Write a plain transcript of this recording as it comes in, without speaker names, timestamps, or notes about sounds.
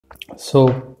So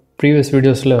previous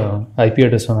வீடியோஸில் IP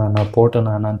address நான்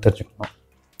போட்டேன்னா என்னன்னு தெரிஞ்சுக்கணும்.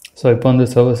 ஸோ இப்போ வந்து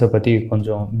சர்வர்ஸை பற்றி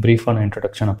கொஞ்சம் ப்ரீஃபான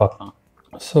இன்ட்ரடக்ஷனை பார்க்கலாம்.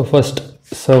 ஸோ ஃபர்ஸ்ட்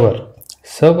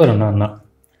சர்வர் என்னன்னா,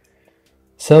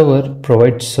 server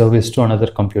provides service to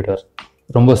another computer.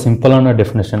 ரொம்ப சிம்பிளான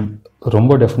டெஃபினேஷன்,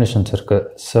 ரொம்ப டெஃபினேஷன்ஸ் இருக்குது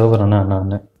சர்வர்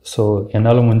என்னன்னு. ஸோ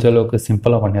என்னால் முடிஞ்ச அளவுக்கு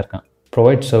சிம்பிளாக பண்ணியிருக்கேன்.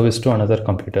 Provide service to another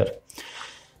computer.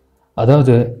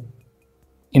 அதாவது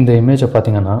இந்த இமேஜை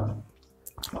பார்த்தீங்கன்னா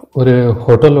ஒரு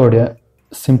ஹோட்டலோடைய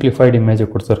சிம்பிளிஃபைடு இமேஜை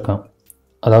கொடுத்துருக்கான்.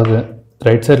 அதாவது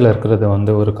ரைட் சைடில் இருக்கிறது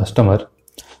வந்து ஒரு கஸ்டமர்,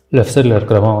 லெஃப்ட் சைடில்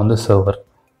இருக்கிறவன் வந்து சர்வர்.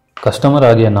 கஸ்டமர்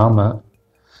ஆகிய நாம்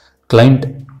கிளைண்ட்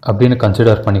அப்படின்னு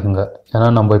கன்சிடர் பண்ணிக்கோங்க. ஏன்னா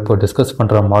நம்ம இப்போ டிஸ்கஸ்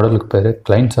பண்ணுற மாடலுக்கு பேர்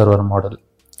கிளைண்ட் சர்வர் மாடல்.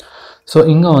 ஸோ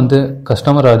இங்கே வந்து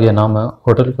கஸ்டமர் ஆகிய நாம்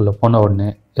ஹோட்டலுக்குள்ளே போன உடனே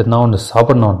எதனா ஒன்று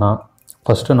சாப்பிட்ணோன்னா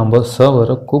ஃபஸ்ட்டு நம்ம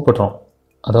சர்வரை கூப்பிட்றோம்.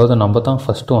 அதாவது நம்ம தான்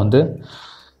ஃபஸ்ட்டு வந்து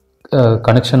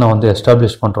கனெக்ஷனை வந்து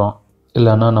எஸ்டாப்ளிஷ் பண்ணுறோம்.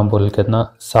 இல்லைன்னா நம்மளுக்கு எதனா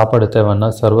சாப்பாடு தேவைன்னா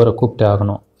சர்வரை கூப்பிட்டே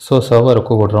ஆகணும். ஸோ சர்வரை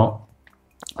கூப்பிடுறோம்,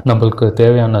 நம்மளுக்கு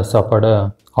தேவையான சாப்பாடை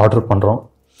ஆர்டர் பண்ணுறோம்.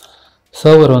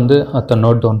 சர்வர் வந்து அதை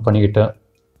நோட் டவுன் பண்ணிக்கிட்டு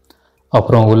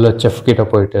அப்புறம் உள்ள செஃப் கிட்ட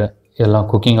போயிட்டு எல்லாம்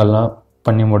குக்கிங் எல்லாம்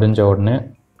பண்ணி முடிஞ்ச உடனே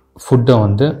ஃபுட்டை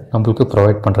வந்து நம்மளுக்கு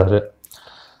ப்ரொவைட் பண்ணுறாரு.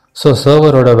 ஸோ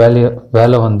சர்வரோட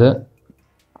வேலை வந்து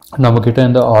நம்மக்கிட்ட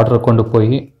இந்த ஆர்டரை கொண்டு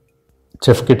போய்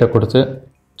செஃப் கிட்ட கொடுத்து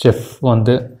செஃப்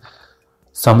வந்து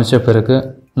சமைச்ச பிறகு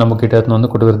நம்மக்கிட்ட எடுத்துன்னு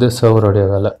வந்து கொடுக்குறது சர்வருடைய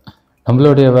வேலை.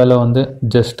 நம்மளுடைய வேலை வந்து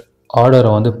ஜஸ்ட் ஆர்டரை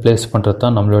வந்து ப்ளேஸ் பண்ணுறது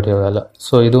தான் நம்மளுடைய வேலை.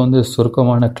 ஸோ இது வந்து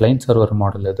சுருக்கமான கிளைண்ட் சர்வர்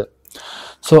மாடல் இது.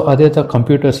 ஸோ அதே தான்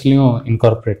கம்ப்யூட்டர்ஸ்லேயும்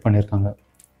இன்கார்பரேட் பண்ணியிருக்காங்க.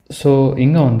 ஸோ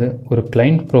இங்கே வந்து ஒரு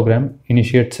client program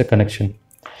initiates a connection.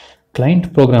 Client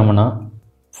ப்ரோக்ராம்னா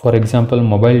for example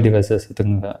mobile devices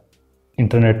எடுத்துக்கோங்க.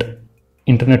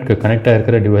 இன்டர்நெட்க்கு கனெக்ட்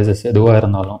ஆகிருக்கிற டிவைசஸ் எதுவாக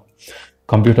இருந்தாலும்,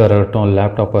 கம்ப்யூட்டராக இருக்கட்டும்,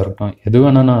 லேப்டாப்பாக இருக்கட்டும், எது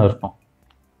வேணாலும் இருக்கட்டும்.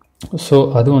 ஸோ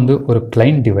அது வந்து ஒரு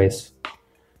கிளைண்ட் டிவைஸ்.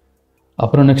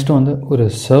 அப்புறம் நெக்ஸ்ட்டு வந்து ஒரு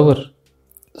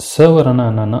சர்வர்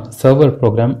என்னன்னா server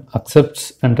program accepts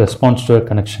and response to a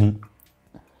connection.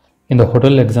 இந்த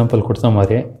ஹோட்டல் எக்ஸாம்பிள் கொடுத்த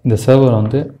மாதிரியே இந்த சர்வர்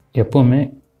வந்து எப்போவுமே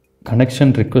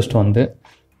கனெக்ஷன் ரிக்வெஸ்ட் வந்து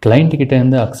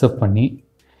கிளைண்ட்டுக்கிட்டேருந்து அக்செப்ட் பண்ணி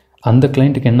அந்த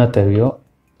கிளைண்ட்டுக்கு என்ன தேவையோ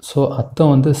ஸோ அதை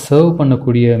வந்து சர்வ்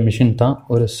பண்ணக்கூடிய மிஷின் தான்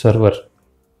ஒரு சர்வர்.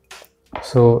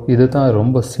 ஸோ இது தான்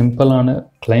ரொம்ப சிம்பிளான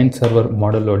கிளைண்ட் சர்வர்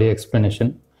மாடலோடைய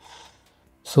எக்ஸ்ப்ளனேஷன்.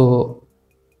 ஸோ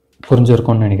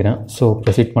புரிஞ்சிருக்கும்னு நினைக்கிறேன். ஸோ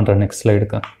ப்ரொசீட் பண்ணுறேன் நெக்ஸ்ட்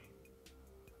ஸ்லைடுக்கு.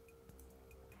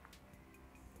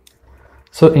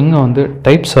 ஸோ இங்கே வந்து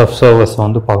டைப்ஸ் ஆஃப் சர்வர்ஸ்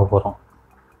வந்து பார்க்க போகிறோம்.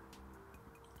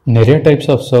 நிறைய டைப்ஸ்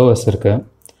ஆஃப் சர்வர்ஸ் இருக்குது.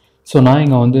 ஸோ நான்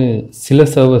இங்கே வந்து சில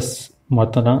சர்வர்ஸ்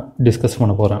மட்டும் தான் டிஸ்கஸ்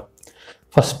பண்ண போகிறேன்.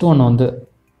 ஃபஸ்ட்டு ஒன்று வந்து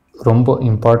ரொம்ப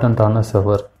இம்பார்ட்டண்ட்டான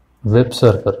சர்வர், வெப்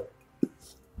சர்வர்.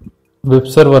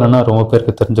 வெப் சர்வர்னா ரொம்ப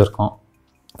பேருக்கு தெரிஞ்சிருக்கும்,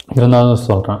 இருந்தாலும்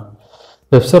சொல்கிறேன்.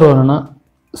 Web சர்வர்னா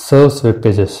serves web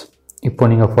pages. இப்போ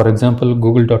நீங்கள் ஃபார் எக்ஸாம்பிள்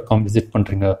google.com விசிட்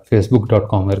பண்ணுறீங்க,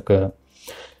 facebook.com இருக்குது,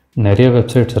 நிறைய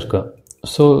வெப்சைட்ஸ் இருக்குது.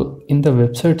 ஸோ இந்த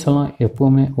வெப்சைட்ஸ் எல்லாம்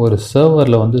எப்போவுமே ஒரு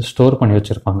சர்வரில் வந்து ஸ்டோர் பண்ணி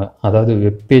வச்சுருப்பாங்க. அதாவது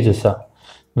வெப்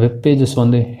பேஜஸ்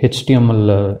வந்து HTML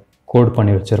கோட்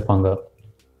பண்ணி வச்சுருப்பாங்க.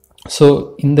 ஸோ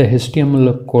இந்த HTML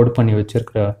கோட் பண்ணி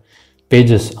வச்சுருக்கிற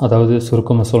பேஜஸ், அதாவது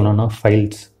சுருக்கமாக சொல்லணும்னா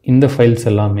ஃபைல்ஸ், இந்த ஃபைல்ஸ்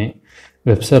எல்லாமே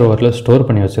வெப் சர்வரில் ஸ்டோர்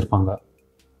பண்ணி வச்சுருப்பாங்க.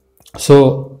 ஸோ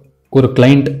ஒரு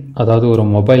கிளைண்ட், அதாவது ஒரு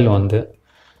மொபைல் வந்து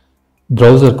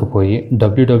ப்ரௌசருக்கு போய்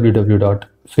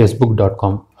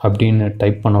www.facebook.com அப்படின்னு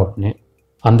டைப் பண்ண உடனே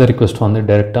அந்த ரிக்வெஸ்ட் வந்து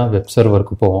டைரெக்டாக வெப்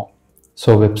சர்வருக்கு போவோம். ஸோ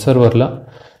வெப் சர்வரில்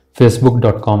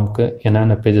facebook.comக்கு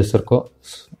என்னென்ன பேஜஸ் இருக்கோ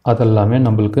அதெல்லாமே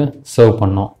நம்மளுக்கு சர்வ்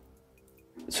பண்ணோம்.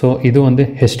 ஸோ இது வந்து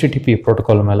HTTP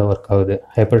ப்ரோட்டோக்கால் மேலே ஒர்க் ஆகுது,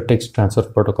 ஹைப்பர் டெக்ஸ்ட் ட்ரான்ஸ்ஃபர்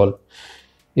ப்ரோட்டோக்கால்.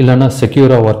 இல்லைன்னா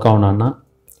செக்யூராக ஒர்க் ஆகணும்னா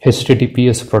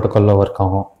HTTPS ப்ரோட்டோக்காலில் ஒர்க்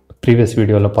ஆகும், ப்ரீவியஸ்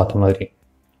வீடியோவில் பார்த்த மாதிரி.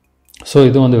 ஸோ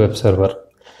இது வந்து வெப் சர்வர்.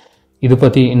 இது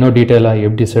பற்றி இன்னும் டீட்டெயிலாக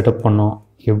எப்படி செட்டப் பண்ணோம்,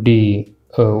 எப்படி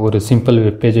ஒரு சிம்பிள்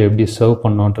வெப்பேஜை எப்படி சர்வ்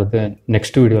பண்ணோன்றது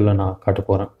நெக்ஸ்ட் வீடியோவில் நான் காட்ட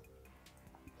போகிறேன்.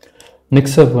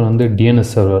 நெக்ஸ்ட் சர்வர் வந்து DNS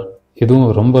சர்வர். இதுவும்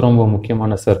ரொம்ப ரொம்ப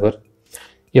முக்கியமான சர்வர்.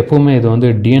 எப்போவுமே இது வந்து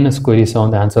DNS கொயரிஸை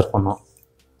வந்து ஆன்சர் பண்ணோம்.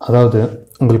 அதாவது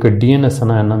உங்களுக்கு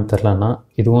DNSனா என்னன்னு தெரிலன்னா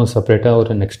இதுவும் செப்பரேட்டாக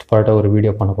ஒரு நெக்ஸ்ட் பார்ட்டாக ஒரு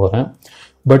வீடியோ பண்ண போகிறேன்.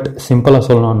 பட் சிம்பிளாக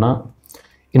சொல்லணும்னா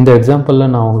இந்த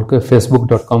எக்ஸாம்பிளில் நான் உங்களுக்கு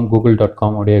facebook.com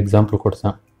google.com உடைய எக்ஸாம்பிள்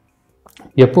கொடுத்தேன்.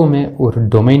 எப்போவுமே ஒரு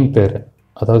டொமைன் பேர்,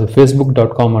 அதாவது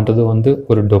facebook.comன்றது வந்து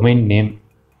ஒரு டொமைன் நேம்.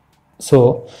 ஸோ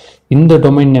இந்த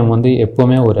டொமைன் நேம் வந்து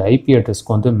எப்போவுமே ஒரு ஐபி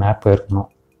அட்ரஸ்க்கு வந்து மேப் இருக்கணும்.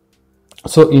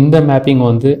 ஸோ இந்த மேப்பிங்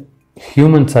வந்து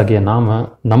ஹியூமன்ஸ் ஆகிய நாம்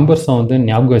நம்பர்ஸை வந்து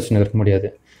ஞாபகம் வச்சுன்னு இருக்க முடியாது.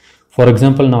 ஃபார்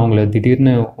எக்ஸாம்பிள் நான் உங்களை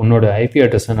திடீர்னு உன்னோட ஐபி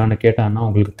அட்ரஸ் என்னான்னு கேட்டேன்னா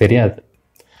உங்களுக்கு தெரியாது.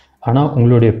 ஆனால்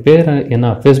உங்களுடைய பேர் என்ன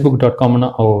facebook.comனா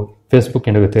ஃபேஸ்புக்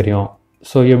எனக்கு தெரியும்.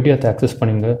 ஸோ எப்படி அதை ஆக்சஸ்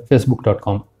பண்ணுவீங்க?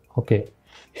 facebook.com. ஓகே,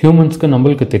 ஹியூமன்ஸ்க்கு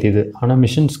நம்மளுக்கு தெரியுது, ஆனால்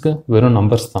மிஷின்ஸ்க்கு வெறும்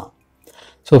நம்பர்ஸ் தான்.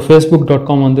 ஸோ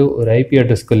facebook.com வந்து ஒரு ஐபி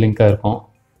அட்ரஸ்க்கு லிங்காக இருக்கும்.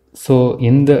 ஸோ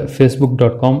இந்த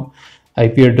facebook.com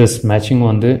ஐபி அட்ரஸ் மேட்சிங்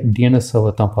வந்து டிஎன்எஸ்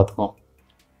சர்வர் தான் பார்த்துக்கோம்.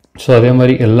 ஸோ அதே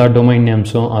மாதிரி எல்லா டொமைன்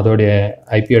நேம்ஸும் அதோடைய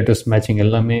ஐபி அட்ரஸ் மேட்சிங்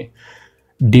எல்லாமே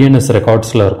டிஎன்எஸ்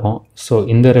ரெக்கார்ட்ஸில் இருக்கும். ஸோ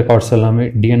இந்த ரெக்கார்ட்ஸ் எல்லாமே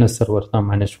டிஎன்எஸ் சர்வர் தான்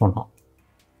மேனேஜ் பண்ணோம்.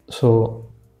 ஸோ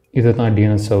இது தான்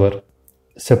டிஎன்எஸ் சர்வர்.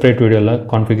 செப்பரேட் வீடியோவில்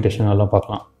கான்ஃபிகரேஷன் எல்லாம்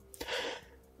பார்க்கலாம்.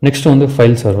 நெக்ஸ்ட் வந்து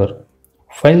ஃபைல் சர்வர்.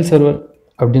 ஃபைல் சர்வர்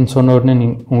அப்படின்னு சொன்ன உடனே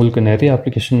உங்களுக்கு நிறைய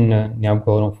அப்ளிகேஷன்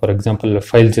ஞாபகம் வரும். ஃபார் எக்ஸாம்பிள்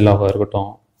ஃபைல் ஜிலாவாக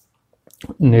இருக்கட்டும்,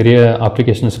 நிறைய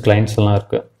அப்ளிகேஷன்ஸ் கிளைண்ட்ஸ் எல்லாம்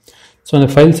இருக்குது. ஸோ அந்த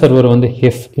ஃபைல் சர்வர் வந்து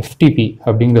எஃப்டிபி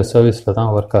அப்படிங்கிற சர்வீஸில்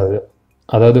தான் ஒர்க் ஆகுது,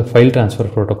 அதாவது ஃபைல்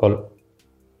ட்ரான்ஸ்ஃபர் ப்ரோட்டோகால்.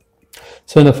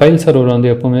 ஸோ இந்த ஃபைல் சர்வர் வந்து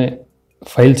எப்போவுமே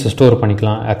ஃபைல்ஸ் ஸ்டோர்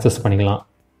பண்ணிக்கலாம், ஆக்சஸ் பண்ணிக்கலாம்.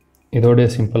 இதோடைய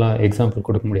சிம்பிளாக எக்ஸாம்பிள்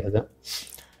கொடுக்க முடியாது.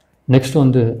 நெக்ஸ்ட்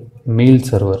வந்து மெயில்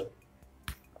சர்வர்.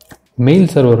 மெயில்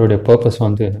சர்வருடைய பர்பஸ்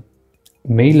வந்து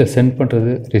மெயிலை சென்ட்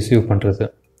பண்ணுறது, ரிசீவ் பண்ணுறது.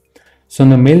 ஸோ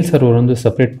இந்த மெயில் சர்வர் வந்து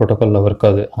செப்பரேட் ப்ரோட்டோக்காலில் ஒர்க்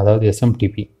ஆகுது, அதாவது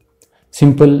SMTP,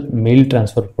 simple mail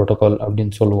transfer protocol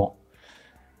அப்படின்னு சொல்லுவோம்.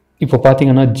 இப்போ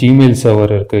பார்த்தீங்கன்னா ஜிமெயில்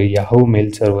சர்வர் இருக்குது, யாஹூ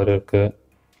மெயில் சர்வர் இருக்குது,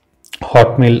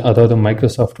 ஹாட்மெயில் அதாவது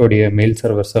மைக்ரோசாஃப்டோடைய மெயில்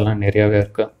சர்வர்ஸ் எல்லாம் நிறையாவே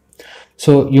இருக்குது.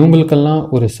 ஸோ இவங்களுக்கெல்லாம்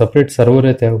ஒரு செப்பரேட்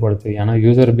சர்வரே தேவைப்படுது, ஏன்னா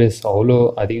யூசர் பேஸ் அவ்வளோ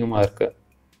அதிகமாக இருக்குது.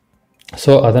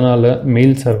 ஸோ அதனால்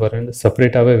மெயில் சர்வர்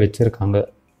செப்பரேட்டாகவே வச்சுருக்காங்க,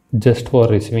 just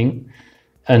for receiving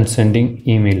and sending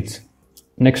emails.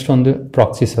 Next வந்து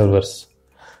ப்ராக்ஸி சர்வர்ஸ்.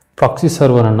 ப்ராக்ஸி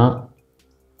சர்வர்னா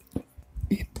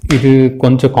இது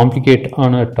கொஞ்சம் காம்ப்ளிகேட்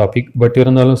ஆன டாபிக், பட்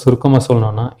இருந்தாலும் சுருக்கமாக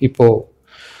சொல்லணும்னா, இப்போது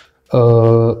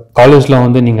காலேஜில்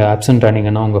வந்து நீங்கள் ஆப்சென்ட்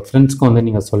ஆனீங்கன்னா உங்கள் ஃப்ரெண்ட்ஸ்க்கு வந்து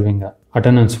நீங்கள் சொல்வீங்க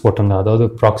அட்டண்டன்ஸ் போட்டுங்க, அதாவது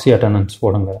ப்ராக்ஸி அட்டண்டன்ஸ்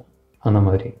போடுங்க அந்த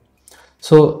மாதிரி.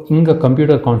 ஸோ இங்கே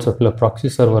கம்ப்யூட்டர் கான்செப்டில் ப்ராக்ஸி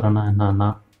சர்வர்னா என்னன்னா,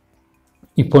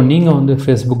 இப்போ நீங்கள் வந்து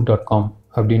facebook.com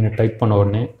அப்படின்னு டைப் பண்ண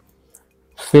உடனே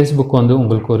ஃபேஸ்புக் வந்து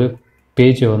உங்களுக்கு ஒரு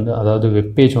பேஜை வந்து, அதாவது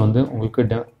வெப் பேஜ் வந்து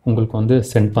உங்களுக்கு வந்து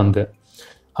சென்ட் பண்ணுது.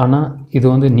 ஆனால் இது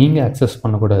வந்து நீங்கள் ஆக்சஸ்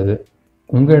பண்ணக்கூடாது,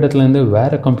 உங்கள் இடத்துலேருந்து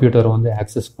வேறு கம்ப்யூட்டரை வந்து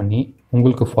ஆக்சஸ் பண்ணி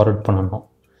உங்களுக்கு ஃபார்வர்ட் பண்ணணும்.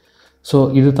 ஸோ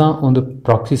இதுதான் வந்து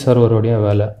ப்ராக்ஸி சர்வருடைய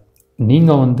வேலை.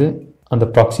 நீங்கள் வந்து அந்த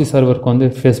ப்ராக்ஸி சர்வருக்கு வந்து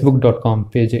facebook.com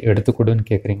பேஜை எடுத்துக்கொடுன்னு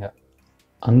கேட்குறீங்க.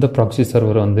 அந்த ப்ராக்ஸி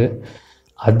சர்வர் வந்து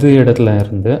அது இடத்துல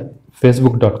இருந்து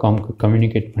facebook.comக்கு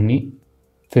கம்யூனிகேட் பண்ணி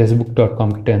facebook.com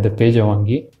கிட்ட அந்த பேஜை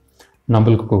வாங்கி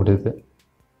நம்மளுக்கு கொடுக்குது.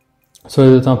 ஸோ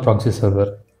இதுதான் ப்ராக்ஸி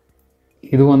சர்வர்.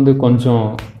 இது வந்து கொஞ்சம்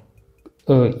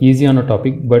ஈஸியான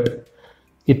டாபிக், பட்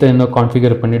இதை இன்னும்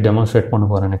கான்ஃபிகர் பண்ணி டெமான்ஸ்ட்ரேட் பண்ண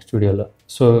போகிறேன் நெக்ஸ்ட் வீடியோவில்.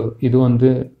 ஸோ இது வந்து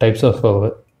டைப்ஸ் ஆஃப்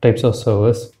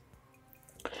சர்வர்ஸ்.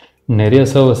 நிறைய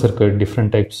சர்வர்ஸ் இருக்குது,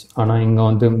 டிஃப்ரெண்ட் டைப்ஸ். ஆனால் இங்கே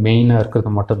வந்து மெயினாக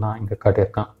இருக்கிறது மட்டும்தான் இங்கே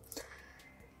காட்டியிருக்கேன்.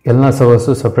 எல்லா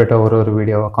சர்வர்ஸும் செப்பரேட்டாக ஒரு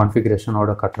வீடியோவாக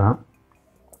கான்ஃபிகரேஷனோட காட்டுறேன்.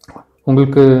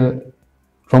 உங்களுக்கு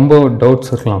ரொம்ப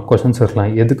டவுட்ஸ் இருக்கலாம், கொஷின்ஸ்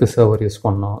இருக்கலாம், எதுக்கு சர்வர் யூஸ்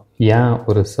பண்ணோம், ஏன்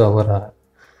ஒரு சர்வரை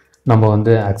நம்ம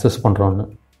வந்து ஆக்சஸ் பண்ணுறோன்னு.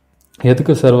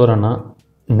 எதுக்கு சர்வர்னா,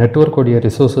 நெட்வொர்க்கோடைய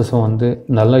ரிசோர்ஸஸை வந்து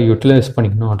நல்லா யூட்டிலைஸ்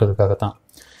பண்ணிக்கணுன்றதுக்காக தான்.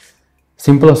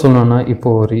 சிம்பிளாக சொல்லணுன்னா,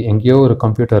 இப்போது எங்கேயோ ஒரு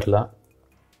கம்ப்யூட்டரில்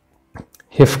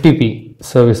எஃப்டிபி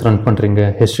சர்வீஸ் ரன் பண்ணுறீங்க,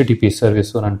 ஹெச்டிடிபி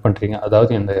சர்வீஸும் ரன் பண்ணுறீங்க,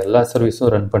 அதாவது இந்த எல்லா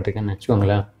சர்வீஸும் ரன் பண்ணுறீங்கன்னு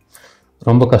வச்சுக்கோங்களேன்.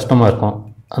 ரொம்ப கஷ்டமாக இருக்கும்,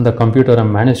 அந்த கம்ப்யூட்டரை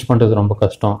மேனேஜ் பண்ணுறது ரொம்ப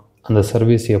கஷ்டம். அந்த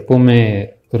சர்வீஸ் எப்போவுமே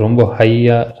ரொம்ப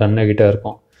ஹையாக ரன் ஆகிட்டே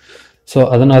இருக்கும். ஸோ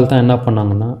அதனால தான் என்ன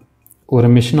பண்ணாங்கன்னா, ஒரு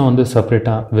மிஷினை வந்து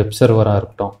செப்பரேட்டாக வெப் சர்வராக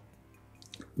இருக்கட்டும்,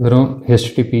 வெறும்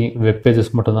ஹெச்டிடிபி வெப்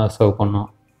பேஜஸ் மட்டும் தான் சர்வ் பண்ணோம்.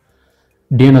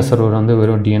 டிஎன்எஸ் சர்வர் வந்து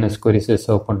வெறும் டிஎன்எஸ் கொரிஸை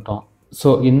சர்வ் பண்ணிட்டோம். ஸோ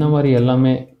இந்த மாதிரி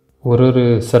எல்லாமே ஒரு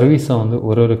சர்வீஸை வந்து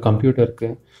ஒரு கம்ப்யூட்டருக்கு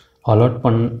அலாட்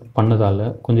பண்ணதால்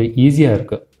கொஞ்சம் ஈஸியாக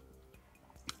இருக்குது,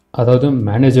 அதாவது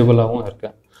மேனேஜபிளாகவும்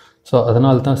இருக்குது. ஸோ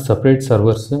அதனால தான் செப்பரேட்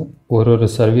சர்வர்ஸு ஒரு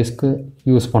சர்வீஸ்க்கு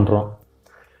யூஸ் பண்ணுறோம்.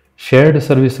 ஷேர்டு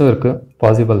சர்வீஸும் இருக்குது,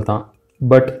 பாசிபிள் தான்,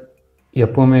 பட்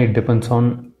எப்போவுமே it depends on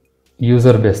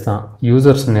user base தான்.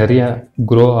 யூசர்ஸ் நிறைய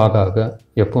க்ரோ ஆக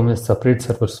எப்போவுமே செப்பரேட்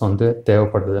சர்வர்ஸ் வந்து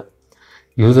தேவைப்படுது.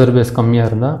 யூசர் பேஸ் கம்மியாக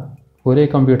இருந்தால் ஒரே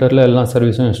கம்ப்யூட்டரில் எல்லா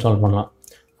சர்வீஸும் இன்ஸ்டால் பண்ணலாம்.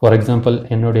 ஃபார் எக்ஸாம்பிள்,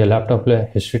 என்னுடைய லேப்டாப்பில்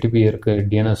ஹெச்டிடிபி இருக்குது,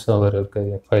 டிஎன்எஸ் சர்வர்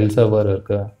இருக்குது, ஃபைல் சர்வர்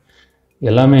இருக்குது,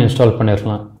 எல்லாமே இன்ஸ்டால்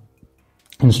பண்ணிடலாம்.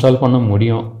 இன்ஸ்டால் பண்ண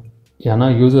முடியும், ஏன்னா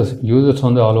யூசர்ஸ்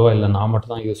வந்து அவ்வளோவா இல்லை, நான்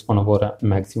மட்டும் தான் யூஸ் பண்ண போகிறேன்.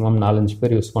 மேக்ஸிமம் 4-5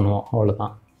 பேர் யூஸ் பண்ணுவோம்,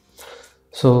 அவ்வளோதான்.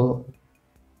 ஸோ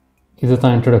இது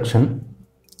தான் இன்ட்ரடக்ஷன்.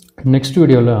 நெக்ஸ்ட்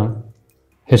வீடியோவில்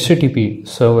ஹெச்டிடிபி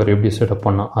சர்வர் எப்படி செட்டப்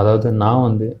பண்ணோம், அதாவது நான்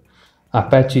வந்து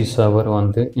அப்பாச்சி சர்வர்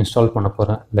வந்து இன்ஸ்டால் பண்ண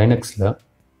போகிறேன் லைனக்ஸில்.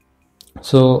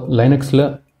 ஸோ லைனக்ஸில்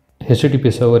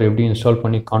ஹெச்டிடிபி சர்வர் எப்படி இன்ஸ்டால்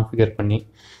பண்ணி கான்ஃபிகர் பண்ணி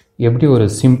எப்படி ஒரு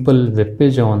சிம்பிள்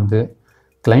வெப்பேஜை வந்து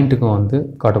கிளைண்ட்டுக்கு வந்து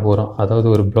காட்ட போகிறோம், அதாவது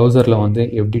ஒரு ப்ரௌசரில் வந்து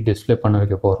எப்படி டிஸ்பிளே பண்ண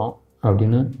வைக்க போகிறோம்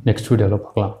அப்படின்னு நெக்ஸ்ட் வீடியோவில்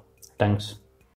பார்க்கலாம். தேங்க்ஸ்.